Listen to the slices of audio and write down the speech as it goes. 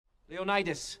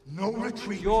Leonidas, no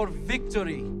retreat. your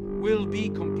victory will be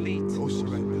complete. No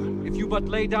surrender. If you but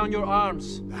lay down your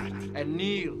arms That and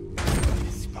kneel.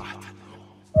 is Spartan.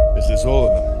 Is this all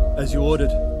of them? As you ordered.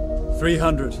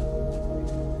 300.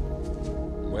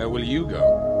 Where will you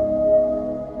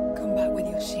go? Combat with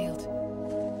your shield.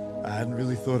 I hadn't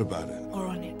really thought about it. Or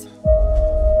on it.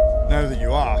 Now that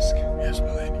you ask, Yes,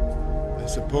 my lady. I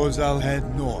suppose I'll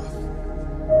head north.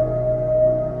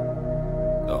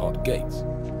 The Hot Gates.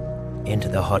 Into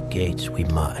the Hot Gates we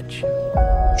march.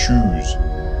 Choose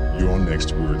your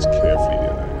next words carefully,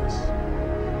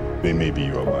 Leonidas. They may be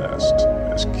your last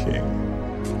as king.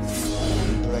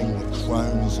 You bring the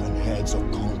crowns and heads of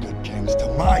conquered kings to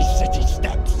my city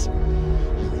steps.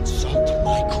 You insult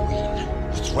my queen.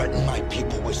 You threaten my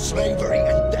people with slavery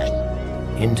and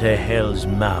death. Into Hell's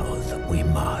mouth we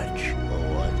march.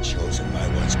 Oh, I've chosen my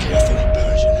words carefully,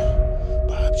 Persian.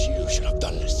 Perhaps you should have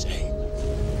done the same.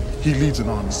 He leads an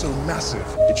army so massive,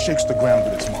 it shakes the ground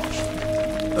with its march.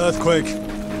 Earthquake.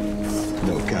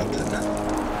 No, Captain.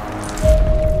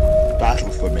 Battle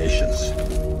formations.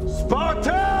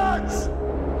 Spartans!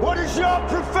 What is your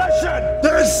profession?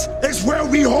 This is where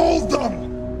we hold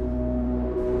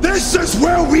them! This is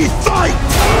where we fight!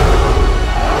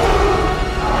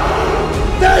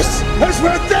 This is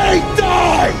where they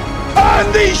die!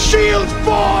 And these shields,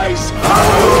 boys!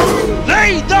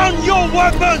 Lay down your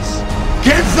weapons!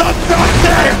 Give them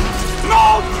nothing!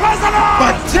 No prisoner!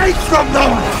 But take from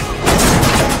them!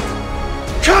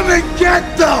 Come and get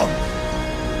them!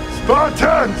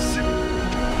 Spartans!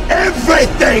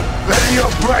 Everything! Ready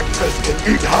your breakfast and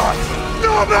eat hot!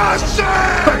 No mercy!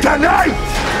 But tonight,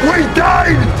 we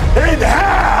dine in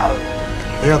hell!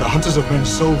 They are the hunters of men's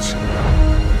souls.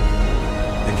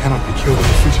 They cannot be killed or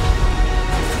defeated.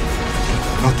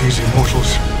 Not these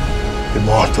immortals.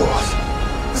 Immortals.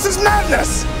 This is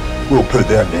madness! We'll put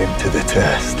their name to the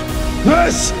test.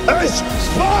 This is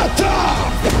Sparta!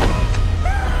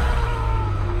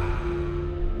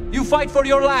 You fight for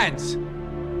your lands.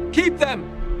 Keep them.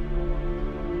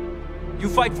 You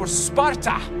fight for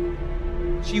Sparta.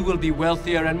 She will be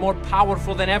wealthier and more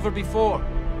powerful than ever before.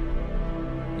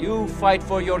 You fight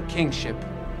for your kingship.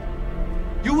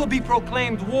 You will be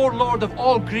proclaimed warlord of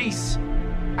all Greece,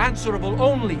 answerable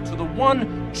only to the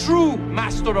one true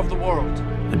master of the world.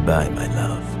 Goodbye, my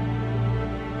love.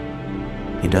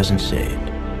 He doesn't say it.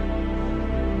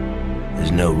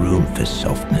 There's no room for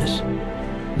softness.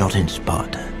 Not in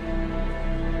Sparta.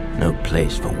 No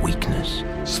place for weakness.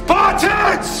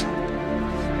 Spartans!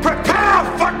 Prepare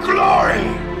for glory!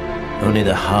 Only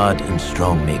the hard and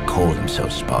strong may call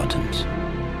themselves Spartans.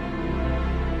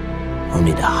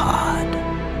 Only the hard.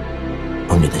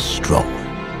 Only the strong.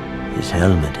 His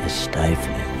helmet is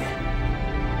stifling.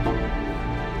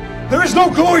 There is no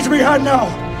glory to be had now!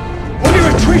 Only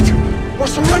retreat, or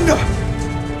surrender,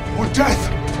 or death.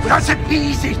 But that's an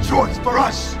easy choice for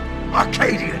us,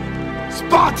 Arcadian.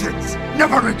 Spartans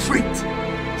never retreat.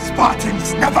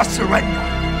 Spartans never surrender.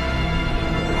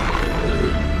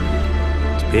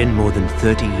 It's been more than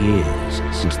 30 years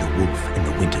since the wolf in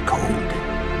the winter cold.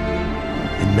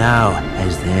 And now,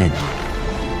 as then,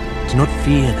 it's not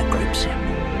fear that grips him,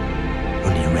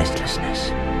 only restlessness,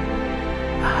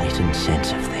 a heightened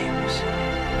sense of things.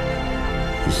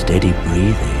 The steady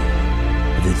breathing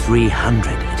of the 300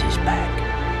 at his back,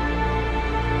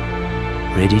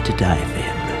 ready to die for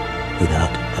him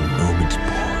without a moment's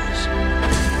pause.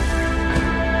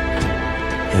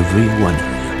 Every one of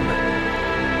them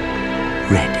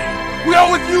ready. We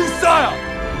are with you, sire!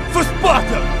 For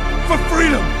Sparta! For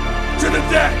freedom! To the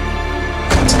death!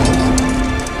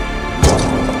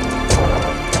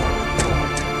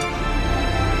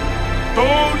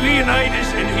 Though Leonidas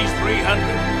and his 300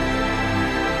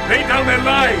 lay down their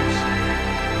lives.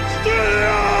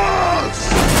 Steals!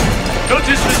 Not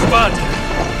just for Sparta.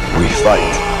 We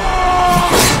fight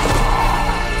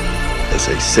as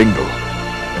a single,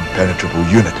 impenetrable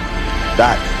unit.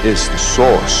 That is the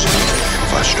source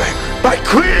of our strength. My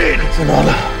queen! It's an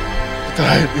honor to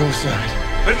die at your side.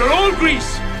 And for all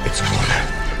Greece! It's an honor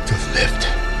to live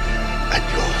at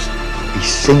yours. A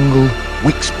single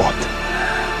weak spot,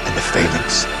 and the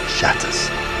phalanx shatters.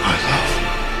 My love.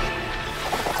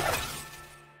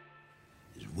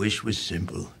 His wish was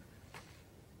simple.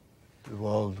 The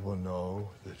world will know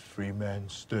that free men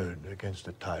stood against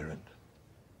a tyrant.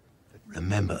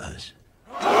 Remember us.